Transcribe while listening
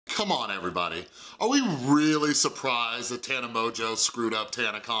Come on, everybody. Are we really surprised that Tana Mongeau screwed up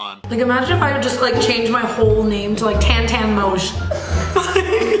TanaCon? Like, imagine if I would just, like, change my whole name to, like, Tan Mongeau.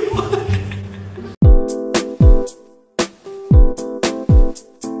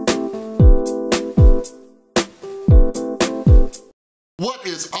 What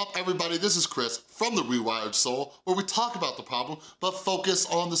is up, everybody? This is Chris from the Rewired Soul, where we talk about the problem, but focus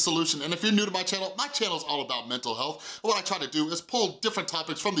on the solution. And if you're new to my channel is all about mental health. And what I try to do is pull different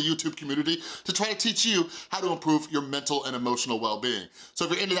topics from the YouTube community to try to teach you how to improve your mental and emotional well-being. So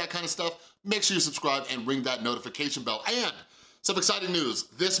if you're into that kind of stuff, make sure you subscribe and ring that notification bell. And some exciting news.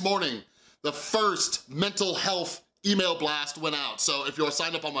 This morning, the first mental health email blast went out. So if you're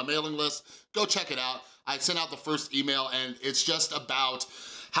signed up on my mailing list, go check it out. I sent out the first email and it's just about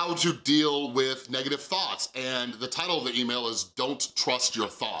how to deal with negative thoughts. And the title of the email is Don't Trust Your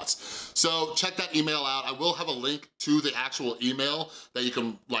Thoughts. So check that email out. I will have a link to the actual email that you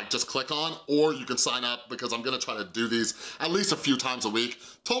can just click on, or you can sign up because I'm gonna try to do these at least a few times a week.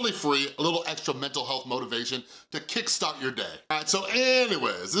 Totally free, a little extra mental health motivation to kickstart your day. All right, so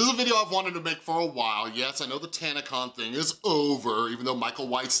anyways, this is a video I've wanted to make for a while. Yes, I know the TanaCon thing is over, even though Michael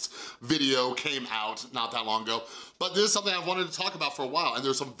Weist's video came out not that long ago. But this is something I've wanted to talk about for a while, and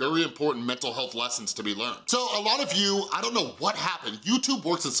there's some very important mental health lessons to be learned. So a lot of you, I don't know what happened. YouTube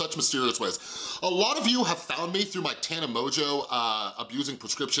works in such mysterious ways. A lot of you have found me through my Tana Mongeau abusing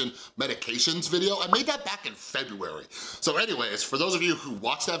prescription medications video. I made that back in February. So anyways, for those of you who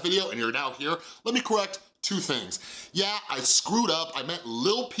watched that video and you're now here, let me correct two things. Yeah, I screwed up. I meant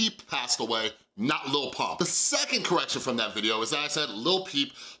Lil Peep passed away, not Lil Pump. The second correction from that video is that I said Lil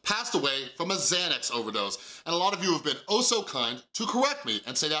Peep passed away from a Xanax overdose, and a lot of you have been oh so kind to correct me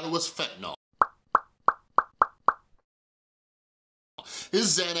and say that it was fentanyl.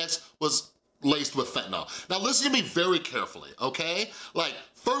 His Xanax was laced with fentanyl. Now listen to me very carefully, okay?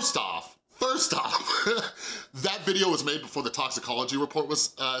 First off, that video was made before the toxicology report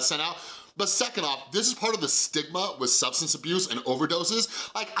was sent out. But second off, this is part of the stigma with substance abuse and overdoses.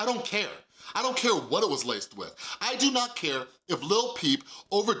 I don't care. I don't care what it was laced with. I do not care if Lil Peep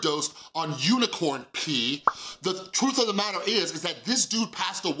overdosed on unicorn pee. The truth of the matter is that this dude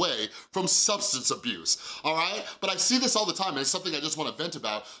passed away from substance abuse, all right? But I see this all the time, and it's something I just wanna vent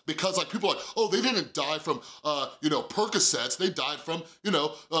about because people are like, oh, they didn't die from, Percocets, they died from,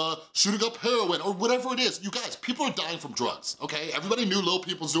 shooting up heroin or whatever it is. You guys, people are dying from drugs, okay? Everybody knew Lil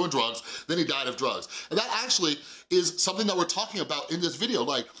Peep was doing drugs, then he died of drugs. And that actually is something that we're talking about in this video.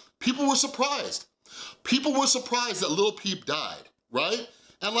 People were surprised. People were surprised that Lil Peep died, right?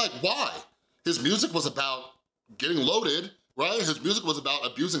 And why? His music was about getting loaded, right? His music was about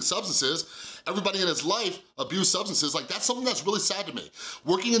abusing substances. Everybody in his life abused substances. That's something that's really sad to me.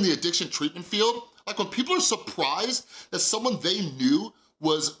 Working in the addiction treatment field, when people are surprised that someone they knew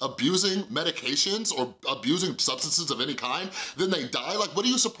was abusing medications or abusing substances of any kind, then they die, what are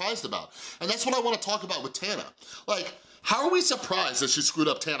you surprised about? And that's what I wanna talk about with Tana. How are we surprised that she screwed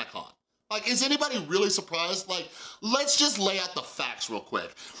up TanaCon? Is anybody really surprised? Let's just lay out the facts real quick.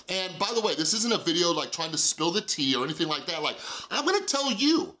 And by the way, this isn't a video trying to spill the tea or anything like that. I'm gonna tell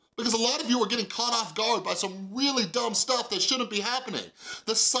you, because a lot of you are getting caught off guard by some really dumb stuff that shouldn't be happening.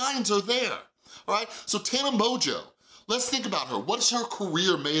 The signs are there, all right? So Tana Mongeau, let's think about her. What is her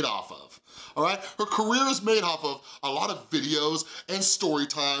career made off of? All right, her career is made off of a lot of videos and story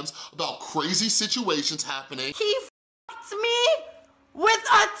times about crazy situations happening. He f***ed me with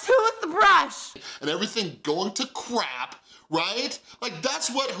a toothbrush. And everything going to crap, right? That's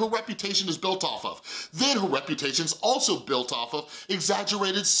what her reputation is built off of. Then her reputation's also built off of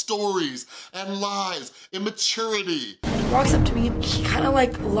exaggerated stories and lies, immaturity. He walks up to me and he kind of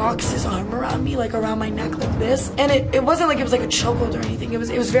locks his arm around me, around my neck like this. And it wasn't like it was a chokehold or anything. It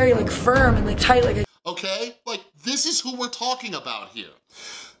was very firm and tight. Okay, this is who we're talking about here.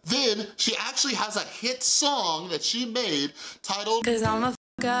 Then she actually has a hit song that she made titled "Cause I'm a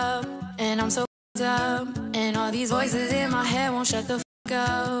f*** up and I'm so f***ed up, and all these voices in my head won't shut the f***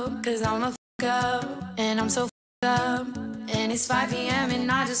 up. Cause I'm a f*** up and I'm so f***ed up, and it's 5 p.m.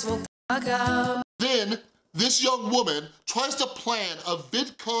 and I just woke the fuck up." Then this young woman tries to plan a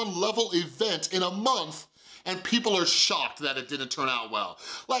Vidcon level event in a month, and people are shocked that it didn't turn out well.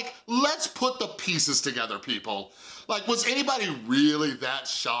 Let's put the pieces together, people. Was anybody really that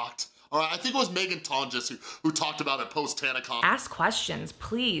shocked? All right, I think it was Megan Tonjes who talked about it post-TanaCon. Ask questions,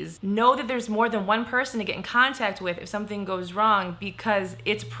 please. Know that there's more than one person to get in contact with if something goes wrong, because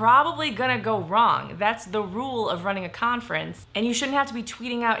it's probably gonna go wrong. That's the rule of running a conference. And you shouldn't have to be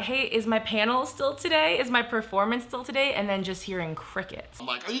tweeting out, hey, is my panel still today? Is my performance still today? And then just hearing crickets. I'm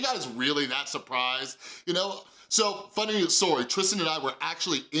are you guys really that surprised? So, funny story, Tristan and I were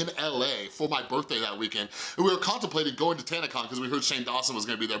actually in LA for my birthday that weekend, and we were contemplating going to TanaCon because we heard Shane Dawson was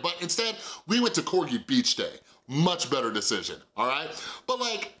gonna be there, but instead, we went to Corgi Beach Day. Much better decision, all right? But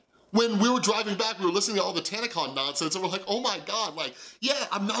like, when we were driving back, we were listening to all the TanaCon nonsense, and we're like, oh my God, like, yeah,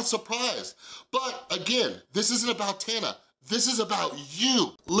 I'm not surprised. But again, this isn't about Tana. This is about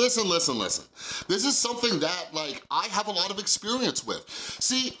you. Listen, listen, listen. This is something that, like, I have a lot of experience with.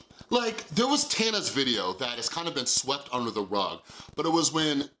 See, like, there was Tana's video that has kind of been swept under the rug, but it was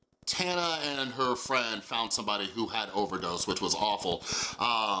when Tana and her friend found somebody who had overdosed, which was awful.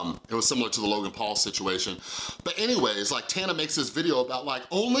 It was similar to the Logan Paul situation. But anyways, like, Tana makes this video about, like,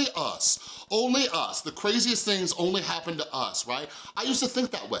 only us, the craziest things only happen to us, right? I used to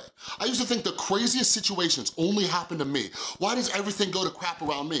think that way. I used to think the craziest situations only happen to me. Why does everything go to crap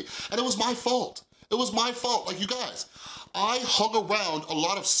around me? And it was my fault. It was my fault. Like, you guys, I hung around a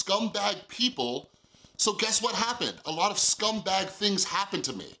lot of scumbag people. So guess what happened? A lot of scumbag things happened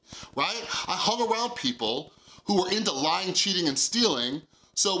to me, right? I hung around people who were into lying, cheating, and stealing,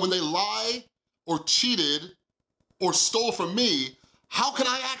 so when they lie or cheated or stole from me, how can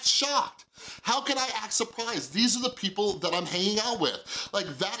I act shocked? How can I act surprised? These are the people that I'm hanging out with. Like,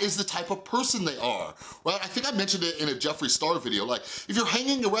 that is the type of person they are, right? I think I mentioned it in a Jeffree Star video. Like, if you're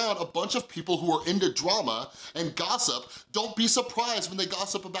hanging around a bunch of people who are into drama and gossip, don't be surprised when they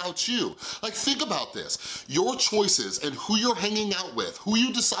gossip about you. Like, think about this. Your choices and who you're hanging out with, who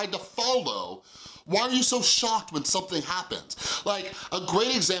you decide to follow, why are you so shocked when something happens? Like, a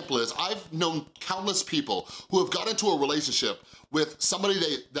great example is I've known countless people who have got into a relationship with somebody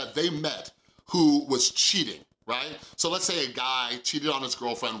that they met who was cheating, right? So let's say a guy cheated on his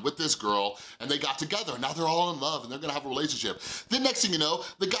girlfriend with this girl and they got together and now they're all in love and they're gonna have a relationship. Then next thing you know,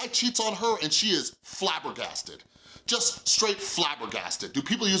 the guy cheats on her and she is flabbergasted. Just straight flabbergasted. Do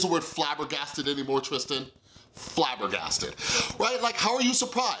people use the word flabbergasted anymore, Tristan? Flabbergasted, right? Like, how are you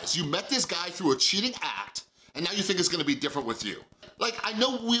surprised? You met this guy through a cheating act and now you think it's gonna be different with you. Like, I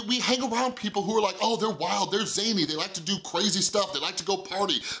know we hang around people who are like, oh, they're wild, they're zany, they like to do crazy stuff, they like to go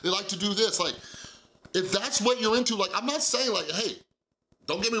party, they like to do this. Like, if that's what you're into, like, I'm not saying like, hey,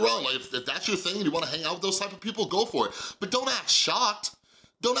 don't get me wrong, like, if that's your thing and you wanna hang out with those type of people, go for it. But don't act shocked.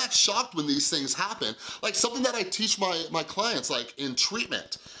 Don't act shocked when these things happen. Like, something that I teach my clients, like, in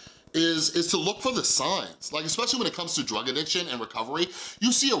treatment, is to look for the signs. Like, especially when it comes to drug addiction and recovery,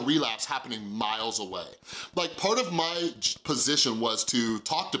 you see a relapse happening miles away. Like, part of my position was to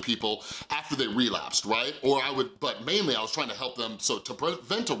talk to people after they relapsed, right? But mainly I was trying to help them to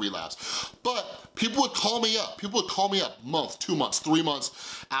prevent a relapse. But people would call me up. People would call me up month, 2 months, 3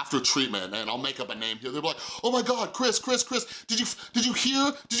 months after treatment, and I'll make up a name here. They'd be like, oh my God, Chris, did you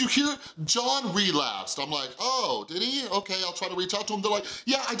hear John relapsed? I'm like, oh, did he? Okay, I'll try to reach out to him. They're like,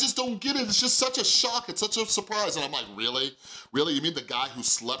 yeah, I just don't get it. It's just such a shock. It's such a surprise. And I'm like, really? Really? You mean the guy who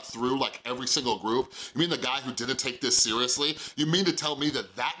slept through like every single group? You mean the guy who didn't take this seriously? You mean to tell me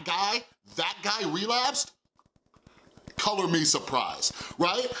that guy relapsed? Color me surprised,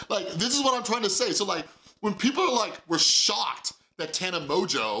 right? Like, this is what I'm trying to say. So like, when people are like, we're shocked that Tana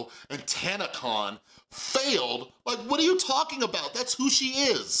Mongeau and TanaCon failed, like, what are you talking about? That's who she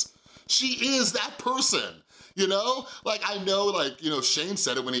is. She is that person. You know? Like, I know, like, you know, Shane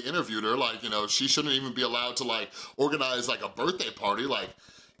said it when he interviewed her, like, you know, she shouldn't even be allowed to, like, organize, like, a birthday party. Like,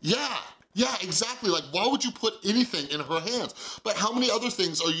 yeah, exactly. Like, why would you put anything in her hands? But how many other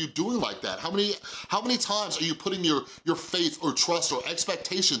things are you doing like that? How many times are you putting your faith or trust or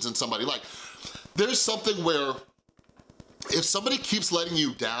expectations in somebody? Like, there's something where if somebody keeps letting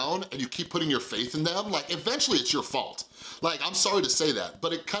you down and you keep putting your faith in them, like, eventually it's your fault. Like, I'm sorry to say that,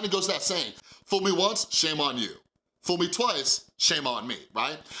 but it kind of goes that saying, fool me once, shame on you. Fool me twice, shame on me,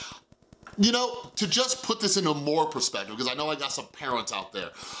 right? You know, to just put this into more perspective, because I know I got some parents out there,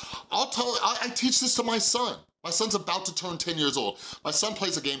 I teach this to my son. My son's about to turn 10 years old. My son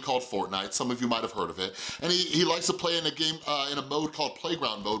plays a game called Fortnite, some of you might have heard of it, and he likes to play in a game, in a mode called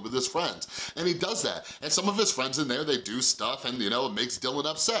Playground Mode with his friends, and he does that. And some of his friends in there, they do stuff, and you know, it makes Dylan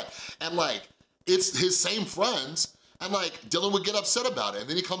upset. And like, it's his same friends, and like, Dylan would get upset about it, and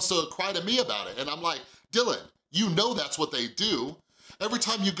then he comes to cry to me about it, and I'm like, Dylan, you know that's what they do. Every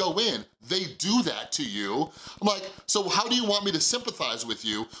time you go in, they do that to you. I'm like, so how do you want me to sympathize with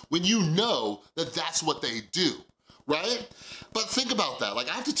you when you know that that's what they do, right? But think about that. Like,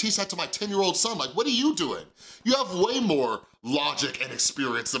 I have to teach that to my 10-year-old son. Like, what are you doing? You have way more logic and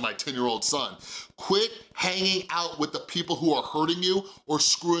experience than my 10-year-old son. Quit hanging out with the people who are hurting you or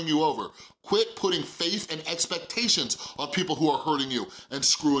screwing you over. Quit putting faith and expectations on people who are hurting you and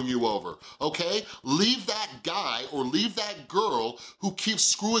screwing you over, okay? Leave that guy or leave that girl who keeps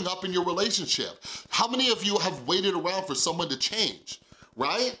screwing up in your relationship. How many of you have waited around for someone to change,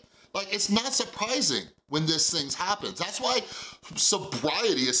 right? Like, it's not surprising when this thing happens. That's why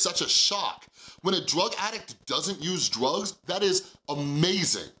sobriety is such a shock. When a drug addict doesn't use drugs, that is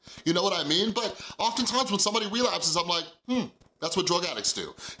amazing. You know what I mean? But oftentimes when somebody relapses, I'm like, that's what drug addicts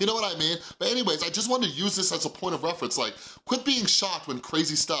do. You know what I mean? But anyways, I just wanted to use this as a point of reference. Like, quit being shocked when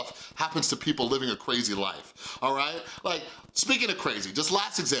crazy stuff happens to people living a crazy life, all right? Like, speaking of crazy, just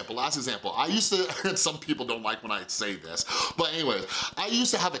last example. I used to, and some people don't like when I say this, but anyways, I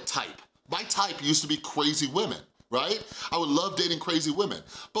used to have a type. My type used to be crazy women, right? I would love dating crazy women.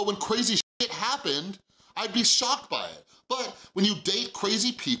 But when crazy shit happened, I'd be shocked by it. But when you date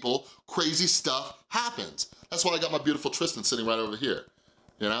crazy people, crazy stuff happens. That's why I got my beautiful Tristan sitting right over here,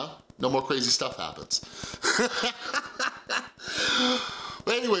 you know? No more crazy stuff happens.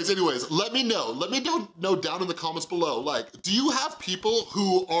 But anyways, let me know down in the comments below, like, do you have people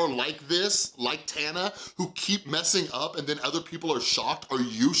who are like this, like Tana, who keep messing up and then other people are shocked? Are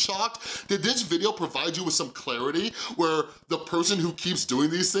you shocked? Did this video provide you with some clarity where the person who keeps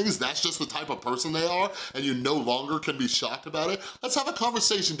doing these things, that's just the type of person they are and you no longer can be shocked about it? Let's have a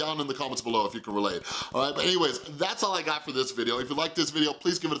conversation down in the comments below if you can relate, all right? But anyways, that's all I got for this video. If you like this video,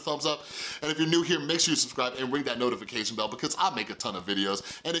 please give it a thumbs up. And if you're new here, make sure you subscribe and ring that notification bell because I make a ton of videos.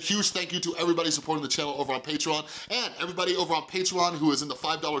 And a huge thank you to everybody supporting the channel over on Patreon and everybody over on Patreon who is in the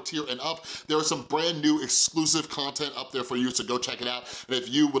 $5 tier and up. There is some brand new exclusive content up there for you, so go check it out. And if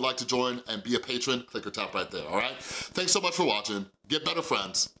you would like to join and be a patron, click or tap right there, all right? Thanks so much for watching. Get better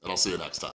friends, and I'll see you next time.